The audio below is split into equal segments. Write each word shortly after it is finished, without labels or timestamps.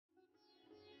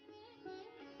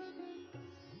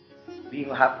we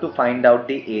have to find out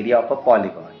the area of a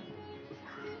polygon.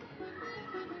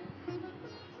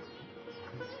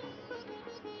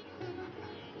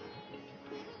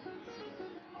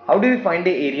 How do we find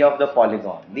the area of the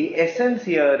polygon? The essence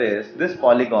here is this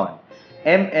polygon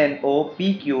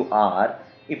MNOPQR.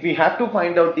 If we have to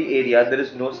find out the area, there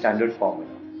is no standard formula.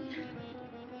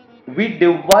 We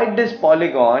divide this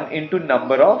polygon into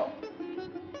number of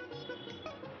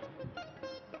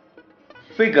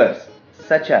figures,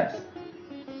 such as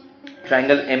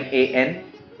triangle MAN.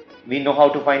 We know how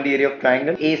to find the area of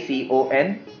triangle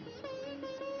ACON,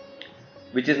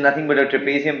 which is nothing but a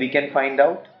trapezium. We can find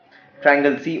out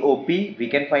triangle COP. We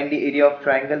can find the area of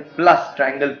triangle, plus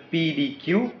triangle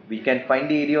PDQ. We can find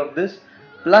the area of this,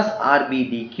 plus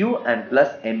RBDQ and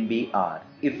plus MBR.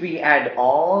 If we add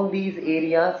all these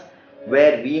areas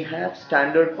where we have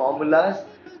standard formulas,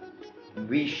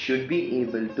 we should be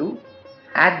able to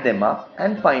add them up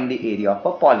and find the area of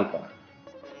a polygon.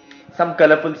 Some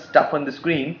colorful stuff on the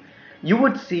screen, you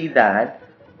would see that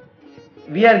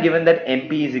we are given that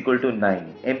MP is equal to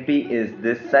 9. MP is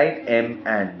this side, M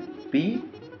and P.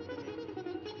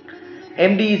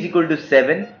 MD is equal to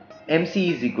 7.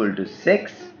 MC is equal to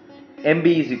 6. MB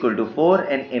is equal to 4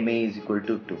 and MA is equal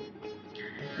to 2.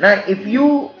 Now if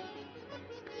you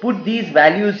put these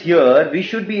values here, we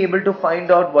should be able to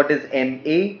find out what is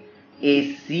MA,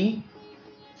 AC,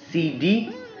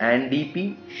 CD and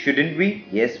DP, shouldn't we?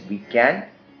 Yes, we can.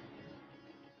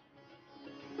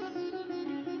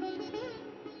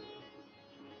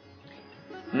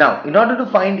 Now, in order to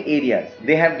find areas,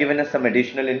 they have given us some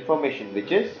additional information,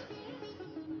 which is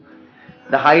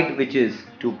the height, which is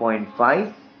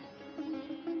 2.5.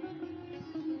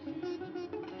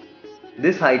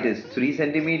 This height is 3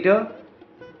 centimeter.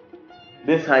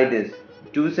 This height is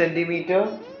 2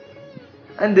 centimeter.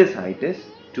 And this height is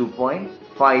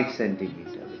 2.5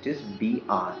 centimeter, which is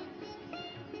BR.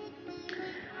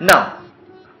 Now,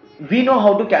 we know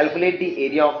how to calculate the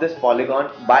area of this polygon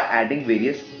by adding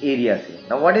various areas here.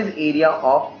 Now, what is area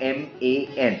of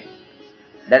MAN?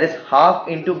 That is half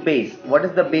into base. What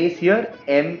is the base here?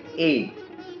 MA.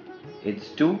 It's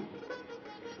 2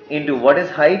 into what is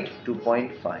height?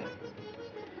 2.5.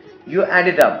 You add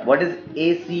it up. What is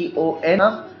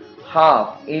ACON?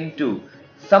 Half into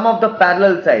sum of the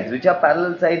parallel sides. Which are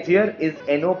parallel sides here? Is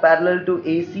NO parallel to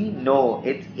AC? No,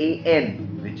 it's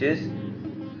AN, which is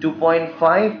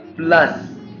 2.5 plus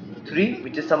 3,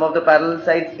 which is sum of the parallel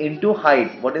sides, into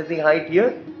height. What is the height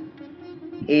here?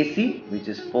 AC, which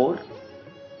is 4.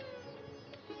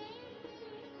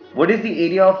 What is the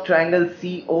area of triangle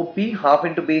COP? Half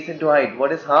into base into height.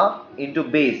 What is half? Into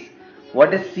base.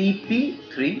 What is CP?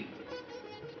 3.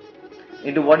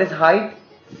 Into what is height?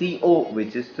 CO,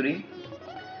 which is 3.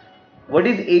 What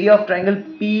is area of triangle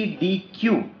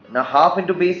PDQ? Now half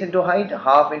into base into height,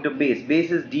 half into base.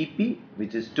 Base is DP,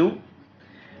 which is 2.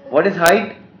 What is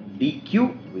height?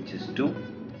 DQ, which is 2.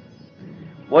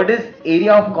 What is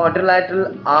area of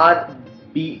quadrilateral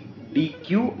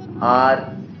RBDQ?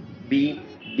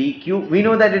 RBDQ. We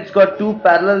know that it's got 2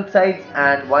 parallel sides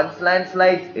and 1 slant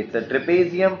sides. It's a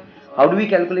trapezium. How do we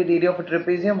calculate area of a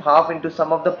trapezium? Half into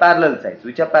sum of the parallel sides.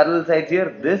 Which are parallel sides here?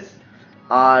 This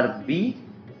RB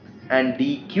and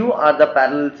DQ are the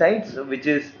parallel sides, which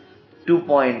is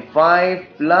 2.5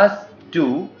 plus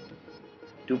 2,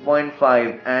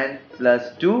 2.5 and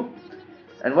plus 2.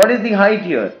 And what is the height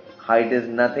here? Height is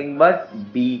nothing but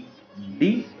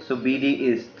BD. So BD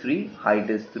is 3, height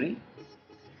is 3.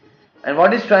 And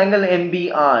what is triangle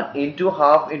MBR? Into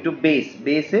half into base.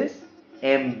 Base is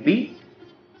MB,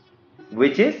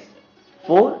 which is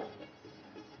 4.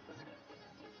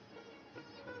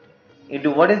 Into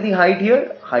what is the height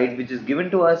here? Height which is given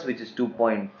to us, which is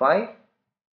 2.5.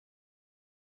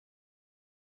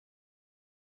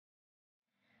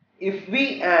 If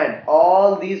we add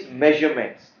all these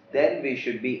measurements, then we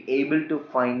should be able to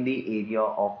find the area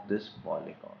of this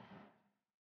polygon.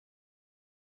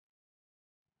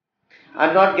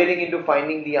 I'm not getting into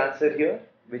finding the answer here,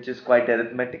 which is quite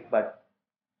arithmetic, but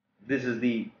this is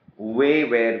the way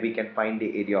where we can find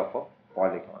the area of a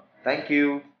polygon. Thank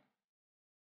you.